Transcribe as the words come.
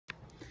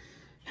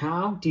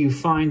How do you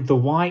find the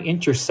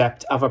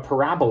y-intercept of a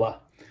parabola?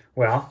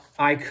 Well,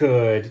 I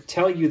could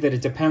tell you that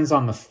it depends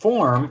on the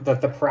form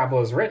that the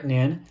parabola is written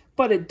in,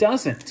 but it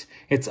doesn't.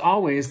 It's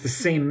always the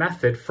same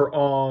method for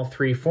all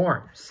three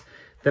forms.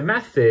 The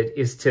method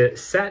is to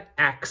set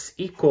x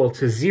equal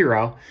to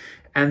 0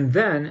 and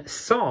then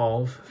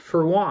solve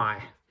for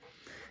y.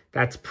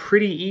 That's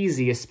pretty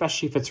easy,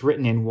 especially if it's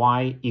written in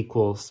y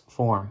equals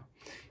form.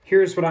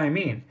 Here's what I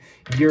mean.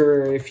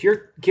 If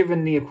you're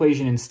given the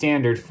equation in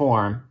standard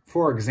form,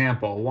 for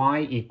example,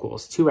 y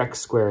equals 2x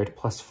squared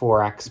plus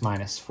 4x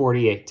minus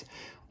 48,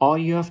 all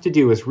you have to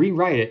do is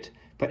rewrite it,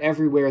 but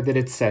everywhere that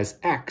it says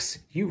x,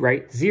 you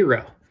write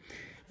 0.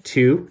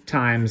 2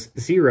 times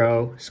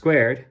 0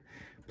 squared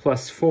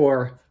plus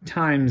 4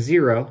 times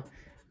 0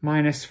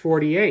 minus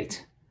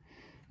 48.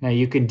 Now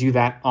you can do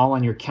that all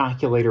on your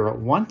calculator at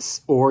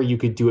once, or you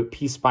could do it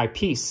piece by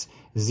piece.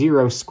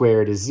 0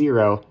 squared is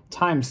 0,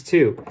 times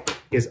 2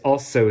 is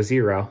also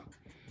 0.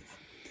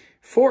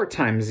 4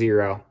 times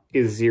 0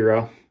 is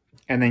 0,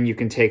 and then you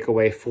can take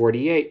away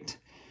 48.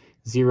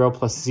 0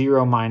 plus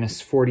 0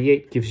 minus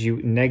 48 gives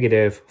you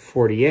negative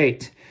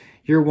 48.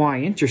 Your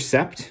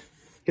y-intercept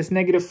is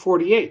negative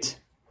 48.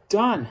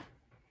 Done.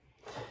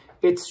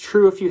 It's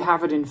true if you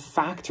have it in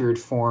factored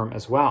form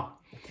as well.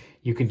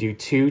 You can do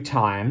 2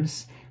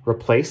 times,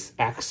 replace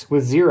x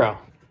with 0.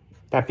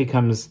 That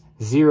becomes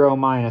 0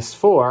 minus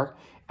 4,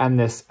 and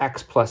this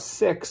x plus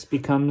 6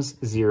 becomes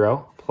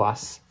 0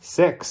 plus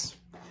 6.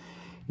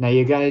 Now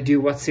you got to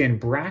do what's in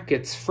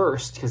brackets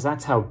first, because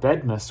that's how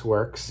Bedmas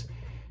works.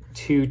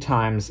 2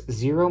 times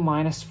 0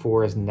 minus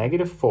 4 is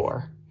negative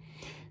 4.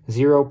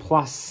 0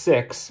 plus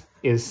 6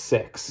 is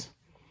 6.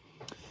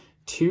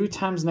 2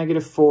 times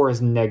negative 4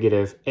 is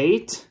negative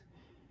 8.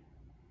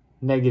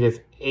 Negative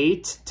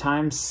 8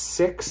 times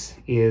 6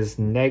 is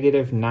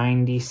negative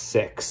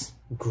 96.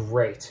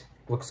 Great.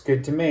 Looks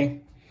good to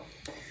me.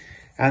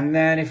 And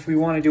then if we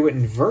want to do it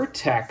in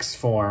vertex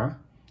form,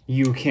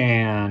 you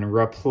can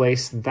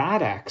replace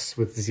that x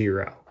with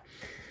 0.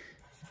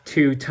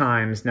 2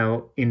 times,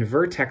 now in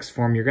vertex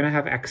form, you're going to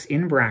have x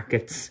in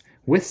brackets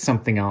with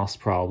something else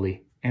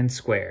probably, and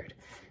squared.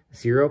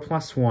 0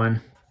 plus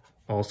 1,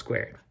 all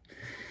squared.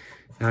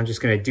 Now I'm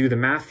just going to do the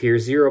math here.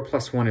 0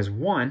 plus 1 is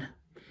 1.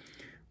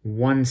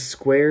 1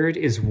 squared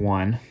is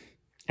 1,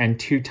 and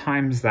 2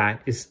 times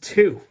that is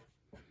 2.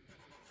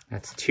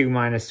 That's 2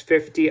 minus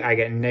 50. I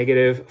get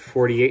negative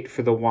 48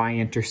 for the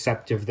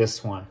y-intercept of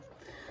this one.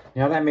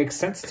 Now that makes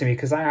sense to me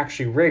because I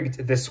actually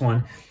rigged this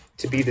one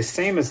to be the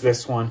same as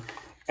this one,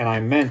 and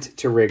I meant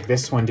to rig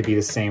this one to be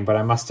the same, but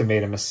I must have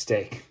made a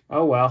mistake.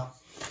 Oh well.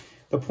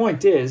 The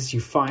point is, you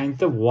find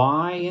the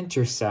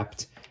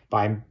y-intercept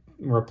by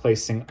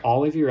replacing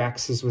all of your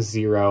x's with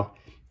 0.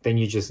 Then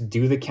you just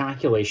do the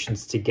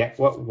calculations to get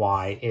what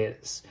y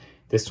is.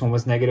 This one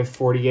was negative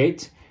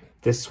 48.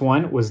 This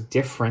one was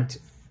different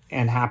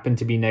and happened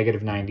to be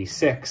negative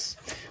 96.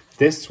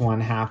 This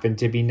one happened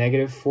to be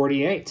negative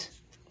 48.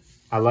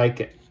 I like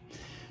it.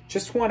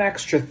 Just one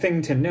extra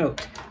thing to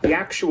note. The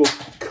actual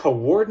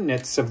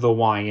coordinates of the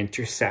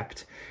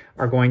y-intercept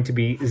are going to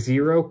be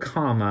 0,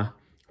 comma,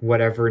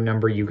 whatever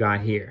number you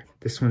got here.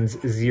 This one's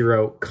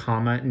 0,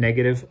 comma,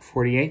 negative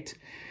 48.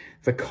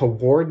 The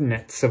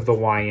coordinates of the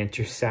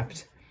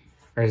y-intercept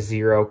are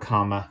 0,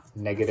 comma,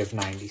 negative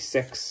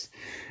 96.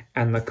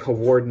 And the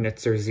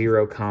coordinates are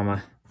 0,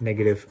 comma,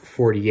 negative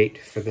 48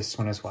 for this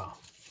one as well.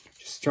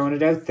 Just throwing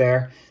it out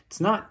there. It's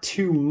not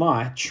too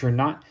much, or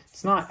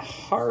it's not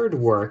hard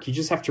work. You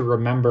just have to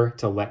remember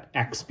to let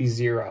x be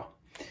 0.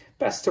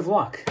 Best of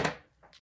luck.